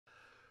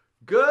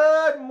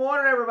Good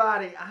morning,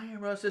 everybody. I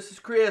am Russ. This is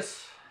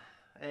Chris,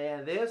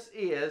 and this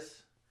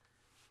is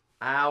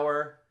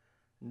our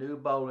new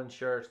bowling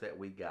shirts that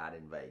we got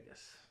in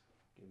Vegas.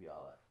 Give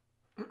y'all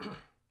a.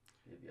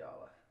 Give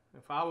y'all a.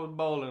 If I was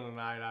bowling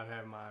tonight, I'd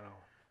have mine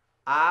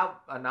on.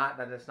 I'm not.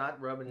 That's not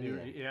rubbing it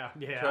in. Yeah.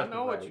 Trust I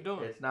know me, what buddy. you're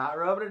doing. It's not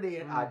rubbing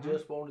it in. I Mhm.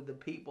 just wanted the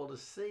people to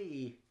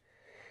see.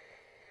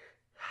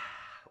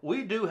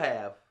 We do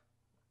have.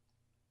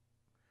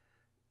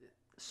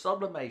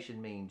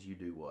 Sublimation means you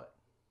do what?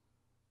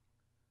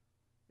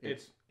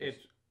 It's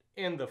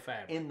in the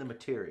fabric. in the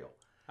material.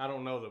 I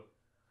don't know the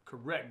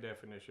correct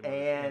definition, but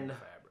it's in And the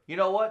fabric. you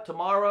know what?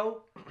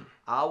 Tomorrow,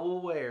 I will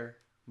wear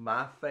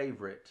my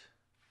favorite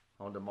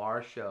on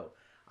tomorrow's show.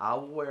 I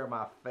will wear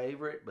my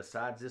favorite,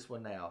 besides this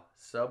one now,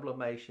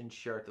 sublimation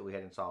shirt that we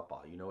had in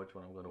softball. You know which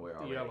one I'm going to wear The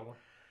already. yellow one.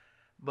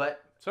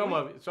 But Some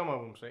of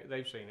them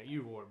they've seen it.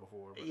 You've worn it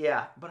before. But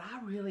yeah, but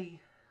I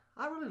really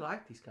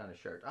like these kind of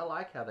shirts. I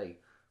like how they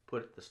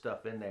put the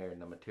stuff in there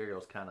and the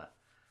materials kind of.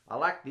 I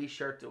like these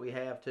shirts that we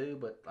have too,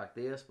 but like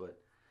this. But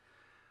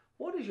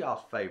what is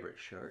y'all's favorite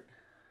shirt?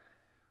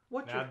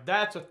 What's now your?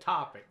 that's a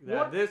topic.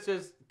 Now What? this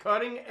is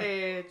cutting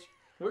edge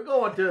We're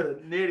going to the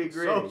nitty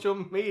gritty. social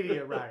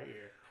media right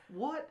here.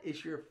 What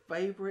is your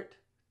favorite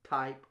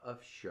type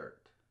of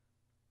shirt?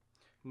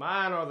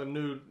 Mine are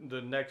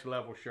the next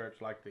level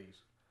shirts like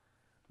these.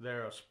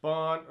 They're a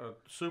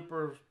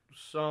super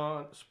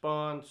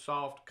spun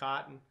soft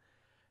cotton,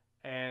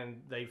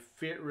 and they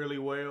fit really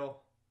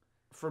well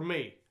for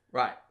me.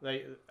 Right.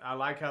 I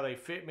like how they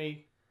fit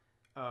me.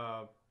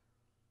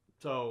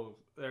 So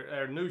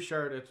they're a new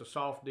shirt. It's a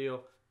soft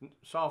deal,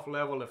 soft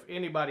level. If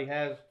anybody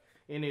has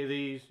any of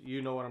these,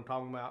 you know what I'm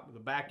talking about. The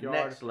backyard.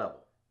 Next level.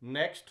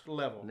 Next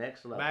level.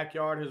 Next level.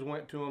 Backyard has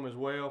went to them as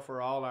well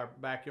for all our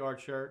backyard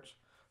shirts.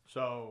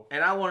 So.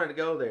 And I wanted to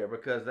go there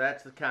because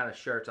that's the kind of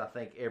shirts I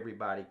think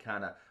everybody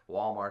kind of,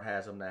 Walmart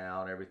has them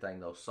now and everything,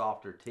 those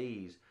softer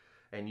tees.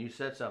 And you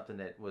said something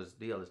that was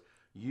deal is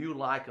you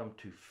like them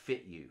to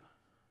fit you.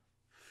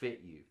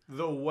 Fit you.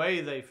 The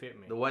way they fit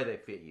me. The way they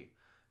fit you.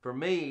 For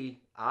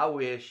me, I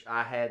wish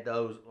I had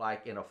those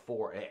like in a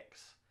 4X.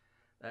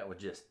 That would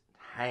just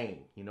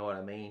hang. You know what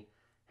I mean?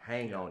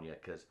 Hang on you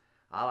because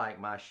I like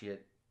my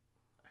shit.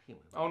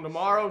 On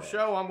tomorrow's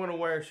show, I'm going to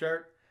wear a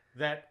shirt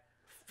that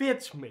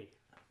fits me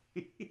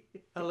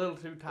a little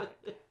too tight.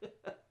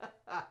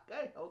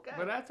 Okay.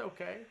 But that's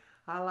okay.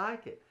 I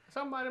like it.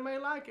 Somebody may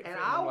like it. And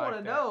I want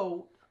to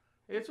know.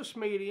 It's a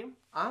medium.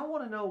 I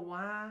want to know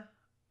why.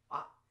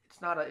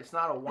 It's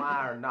not a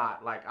why or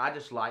not. Like I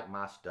just like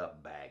my stuff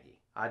baggy.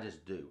 I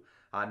just do.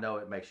 I know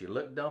it makes you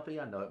look dumpy.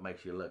 I know it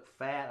makes you look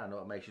fat. I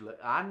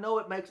know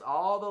it makes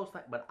all those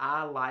things. But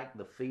I like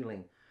the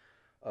feeling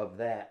of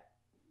that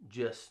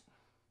just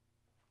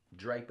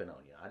draping on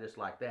you. I just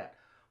like that.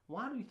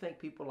 Why do you think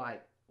people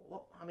like?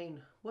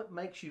 What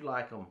makes you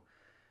like them?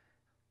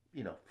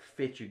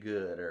 Fit you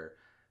good or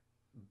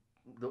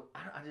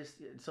I just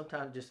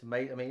sometimes just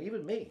made.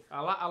 Even me.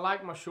 I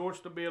like my shorts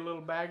to be a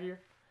little baggier.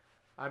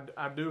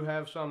 I do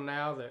have some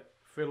now that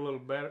fit a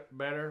little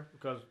better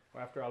because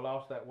after I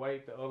lost that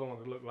weight, the other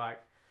ones looked like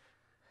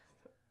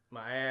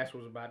my ass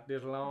was about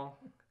this long.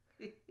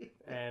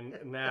 And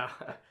now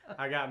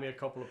I got me a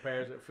couple of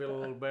pairs that fit a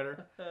little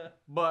better.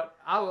 But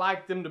I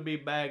like them to be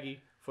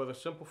baggy for the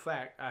simple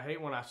fact I hate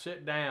when I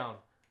sit down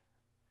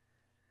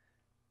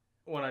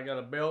when I got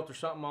a belt or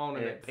something on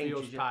and it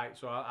feels tight.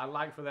 So I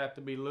like for that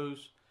to be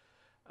loose.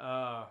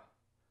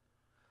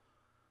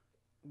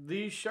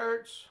 These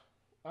shirts,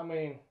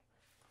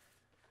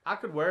 I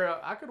could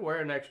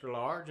wear an extra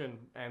large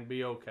and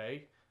be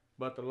okay,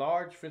 but the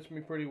large fits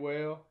me pretty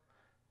well.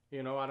 I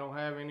don't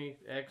have any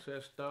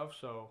excess stuff,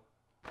 so.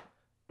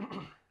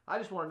 I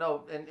just want to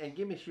know and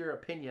give me your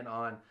opinion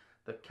on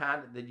the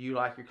kind that you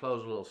like your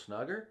clothes a little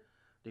snugger.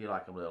 Do you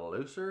like them a little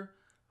looser?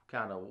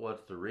 Kind of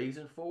what's the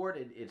reason for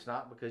it? It's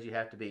not because you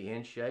have to be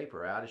in shape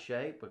or out of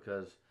shape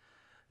because,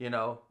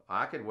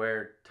 I could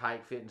wear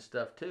tight fitting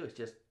stuff too. It's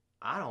just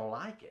I don't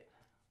like it.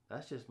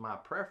 That's just my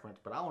preference,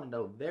 but I want to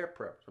know their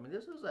preference.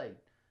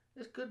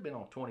 This could have been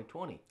on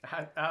 2020.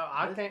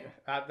 I think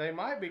they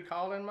might be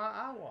calling my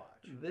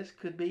iWatch. This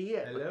could be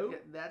it. Hello?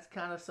 But that's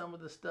kind of some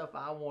of the stuff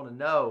I want to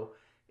know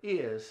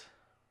is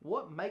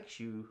what makes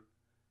you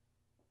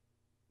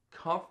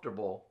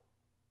comfortable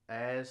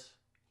as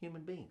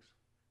human beings.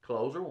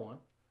 Clothes are one.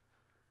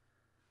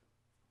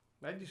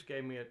 That just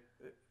gave me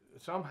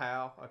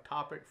somehow a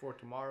topic for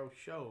tomorrow's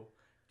show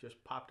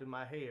just popped in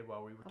my head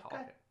while we were talking.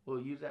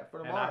 We'll use that for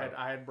tomorrow. And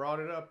I had brought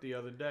it up the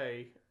other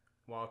day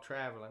while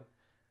traveling,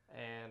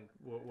 and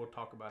we'll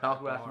talk about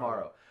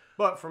tomorrow.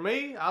 But for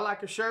me, I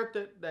like a shirt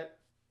that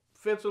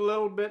fits a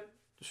little bit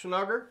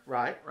snugger.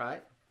 Right.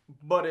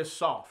 But it's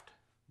soft.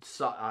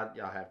 So I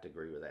have to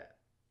agree with that.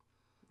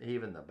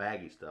 Even the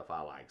baggy stuff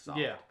I like soft.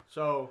 Yeah.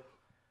 So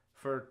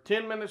for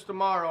 10 minutes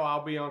tomorrow,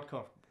 I'll be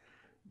uncomfortable.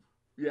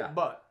 Yeah.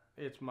 But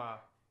it's my.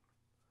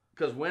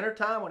 Because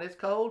wintertime when it's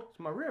cold. It's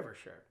my river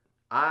shirt.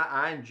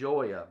 I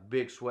enjoy a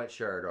big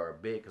sweatshirt or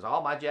because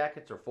all my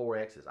jackets are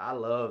 4Xs. I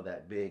love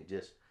that big,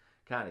 just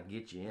kind of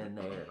get you in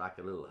there like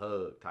a little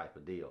hug type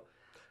of deal.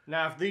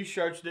 Now, if these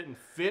shirts didn't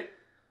fit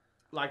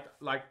like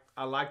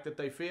I like that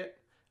they fit,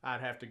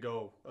 I'd have to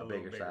go a little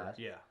bigger bigger size?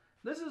 Yeah.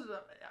 This is,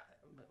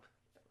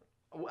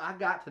 I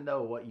got to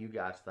know what you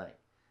guys think.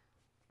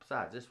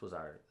 Besides, this was the,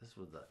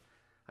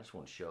 I just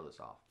want to show this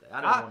off.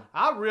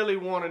 I really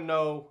want to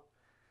know.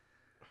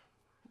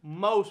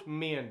 Most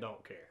men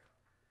don't care.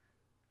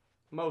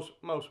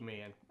 Most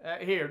men.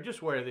 Here,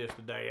 just wear this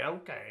today.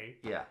 Okay.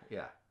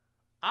 Yeah.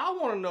 I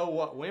want to know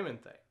what women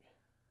think.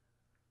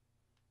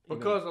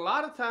 Because a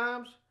lot of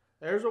times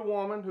there's a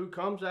woman who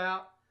comes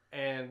out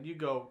and you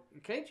go,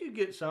 can't you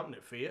get something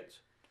that fits?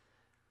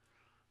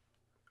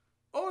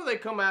 Or they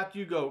come out,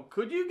 you go,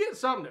 could you get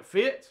something that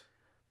fits?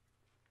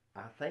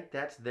 I think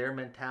that's their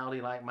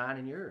mentality, like mine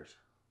and yours.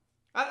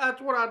 That's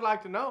what I'd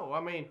like to know.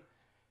 I mean,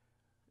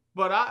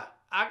 but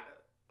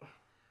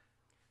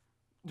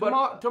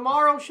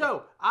tomorrow's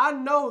show, I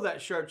know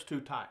that shirt's too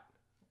tight.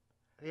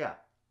 Yeah.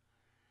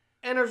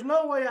 And there's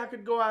no way I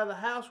could go out of the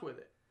house with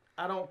it.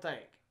 I don't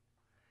think.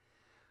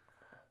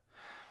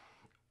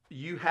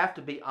 You have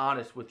to be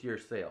honest with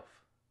yourself.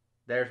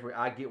 There's where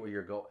I get where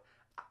you're going.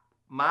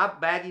 My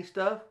baggy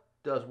stuff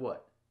does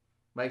what?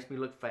 Makes me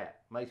look fat.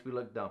 Makes me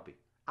look dumpy.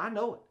 I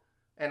know it.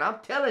 And I'm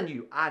telling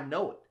you, I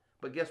know it.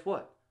 But guess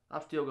what?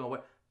 I'm still going to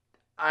wear.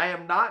 I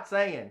am not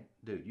saying,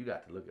 dude, you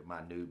got to look at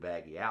my new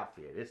baggy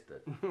outfit. It's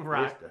the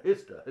right.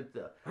 It's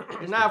the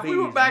now, if we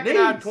were back knees.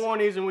 in our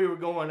 20s and we were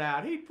going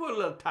out, he'd put a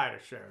little tighter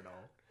shirt on.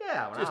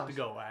 Yeah, just to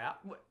go out.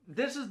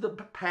 This is the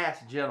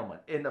past, gentlemen.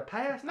 In the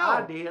past,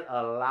 I did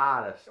a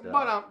lot of stuff.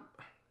 But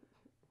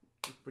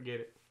forget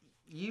it.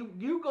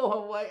 You go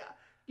away.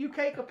 You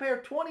can't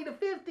compare 20 to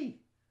 50.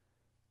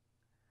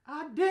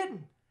 I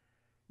didn't.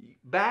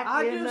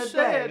 Back in the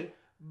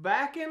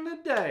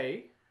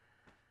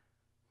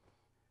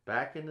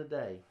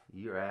day,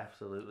 you're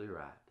absolutely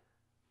right.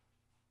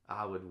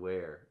 I would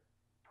wear.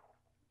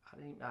 I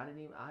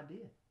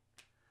did.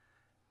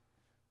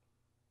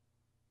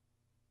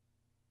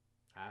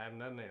 I have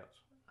nothing else.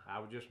 I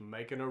was just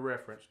making a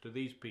reference to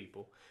these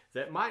people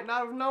that might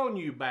not have known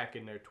you back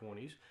in their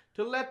 20s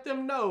to let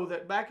them know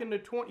that back in the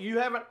 20s, you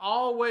haven't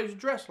always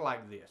dressed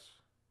like this.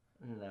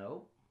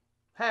 No.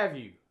 Have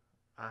you?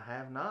 I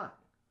have not.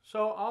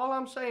 So all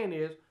I'm saying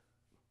is,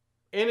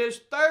 in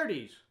his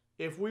 30s,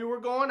 if we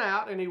were going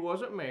out and he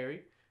wasn't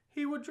married,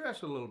 he would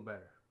dress a little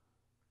better.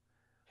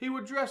 He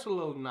would dress a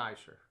little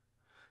nicer.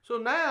 So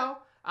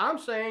now, I'm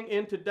saying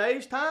in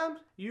today's times,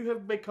 you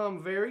have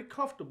become very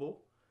comfortable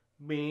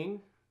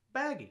being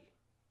baggy.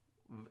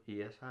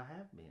 Yes, I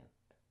have been.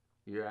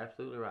 You're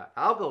absolutely right.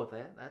 I'll go with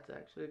that. That's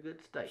actually a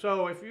good statement.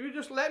 So if you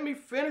just let me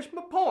finish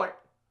my point,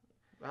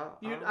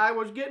 I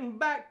was getting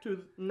back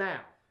to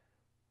now.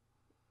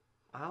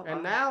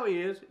 Now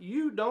is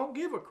you don't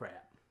give a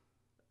crap.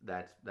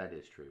 That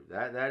is true.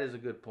 That is a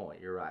good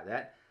point. You're right.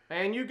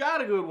 And you got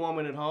a good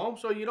woman at home,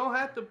 so you don't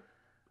have to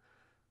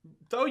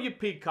throw your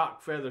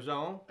peacock feathers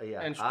on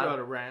and strut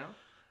around.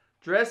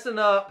 Dressing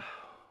up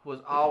was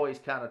always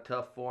kind of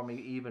tough for me,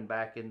 even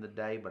back in the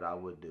day, but I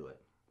would do it.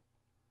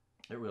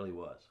 It really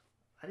was.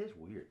 That is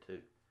weird,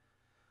 too.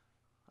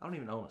 I don't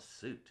even own a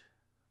suit.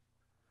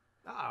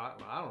 I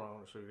don't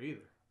own a suit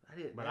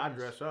either. But I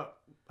dress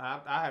up.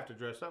 I have to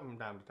dress up from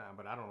time to time,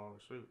 but I don't own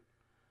a suit.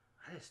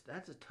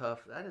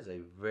 That is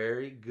a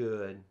very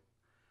good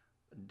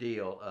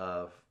deal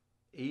of,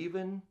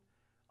 even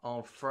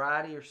on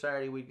Friday or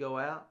Saturday we'd go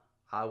out,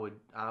 I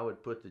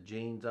would put the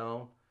jeans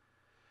on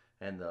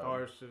and the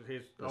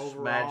overalls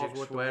magic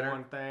with sweater, the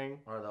one thing,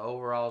 or the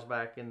overalls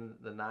back in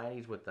the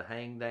 90s with the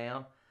hang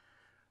down,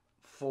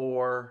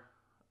 for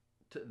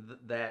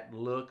that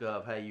look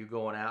of, hey, you're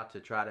going out to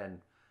try to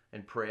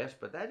impress.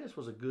 But that just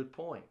was a good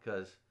point,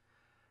 because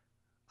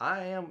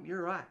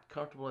you're right,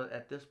 comfortable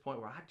at this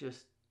point where I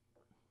just,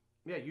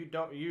 you're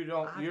not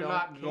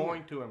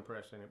going to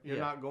impress anyone. You're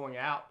not going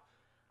out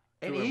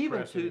to and even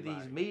impress to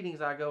anybody. These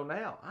meetings I go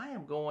now, I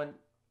am going.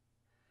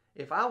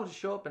 If I was to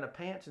show up in a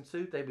pants and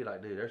suit, they'd be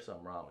like, "Dude, there's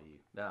something wrong with you."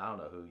 Now I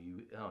don't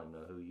even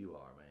know who you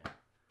are, man.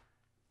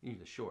 You're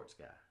the shorts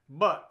guy.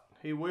 But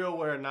he will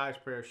wear a nice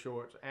pair of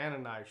shorts and a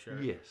nice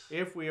shirt. Yes.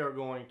 If we are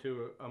going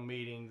to a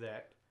meeting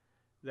that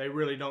they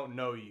really don't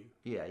know you.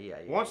 Yeah.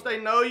 Once they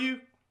know you,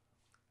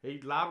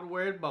 he's liable to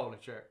wear his bowling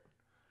shirt.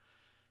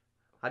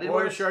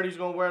 Or the shirt he's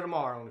going to wear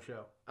tomorrow on the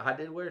show. I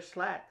did wear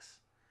slacks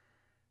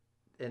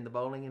in the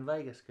bowling in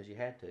Vegas because you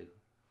had to.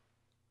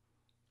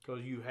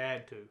 Because you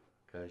had to.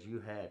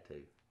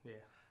 Yeah.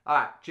 All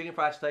right, chicken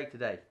fried steak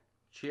today.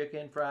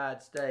 Chicken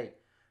fried steak,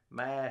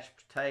 mashed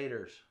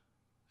potatoes.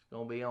 It's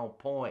going to be on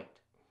point.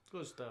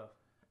 Good stuff.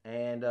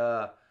 And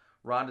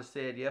Rhonda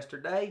said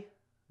yesterday,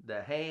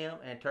 the ham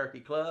and turkey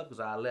club, because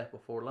I left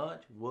before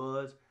lunch,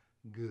 was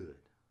good.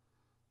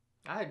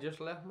 I had just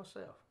left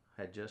myself.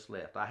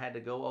 I had to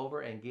go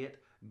over and get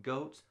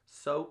goat's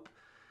soap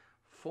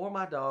for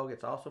my dog.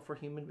 It's also for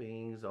human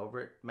beings, over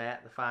at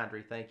Matt the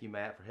Findery. Thank you,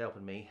 Matt, for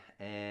helping me.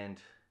 And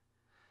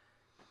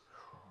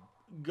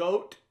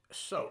goat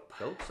soap,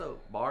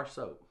 bar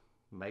soap,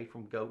 made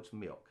from goat's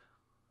milk.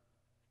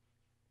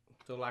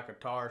 So like a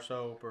tar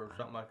soap or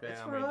something like that.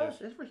 It's I for mean, us.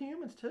 just, It's for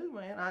humans too,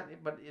 man.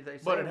 But they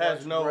say but it has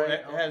works no great.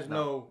 it has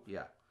no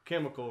Yeah.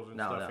 chemicals and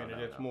No, stuff no, in it.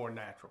 no, It's no. more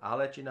natural. I'll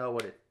let you know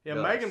what it. Yeah,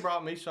 does. Megan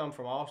brought me some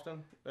from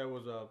Austin. That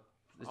was a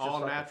It's just all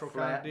like a natural kind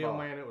flat of deal, bar.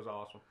 man. It was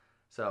awesome.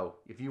 So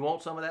if you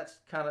want some of that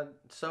kind of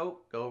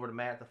soap, go over to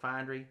Matt at the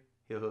Findery.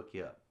 He'll hook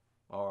you up,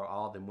 or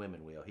all them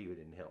women will. He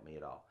didn't help me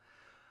at all.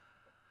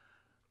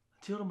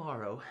 Till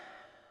tomorrow.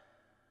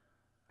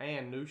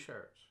 And new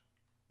shirts.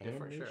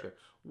 Different shirts.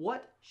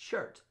 What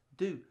shirts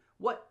do?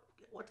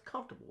 What's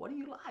comfortable? What do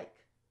you like?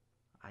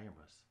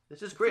 Ironmas.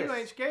 This is Chris. If you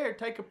ain't scared,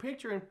 take a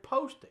picture and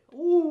post it.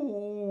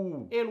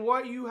 Ooh. In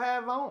what you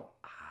have on.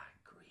 I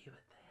agree with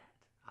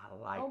that. I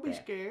like Don't that. be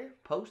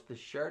scared. Post the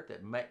shirt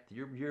that make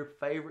your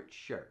favorite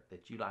shirt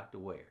that you like to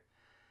wear.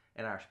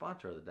 And our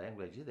sponsor of the day, I'm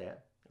glad you did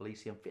that,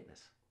 Elysium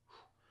Fitness.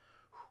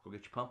 Go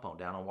get your pump on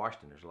down on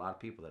Washington. There's a lot of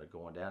people that are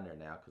going down there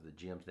now because the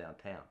gym's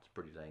downtown. It's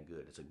pretty dang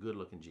good. It's a good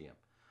looking gym.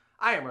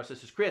 I am Russ.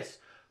 This is Chris.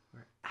 We're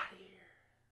out of here.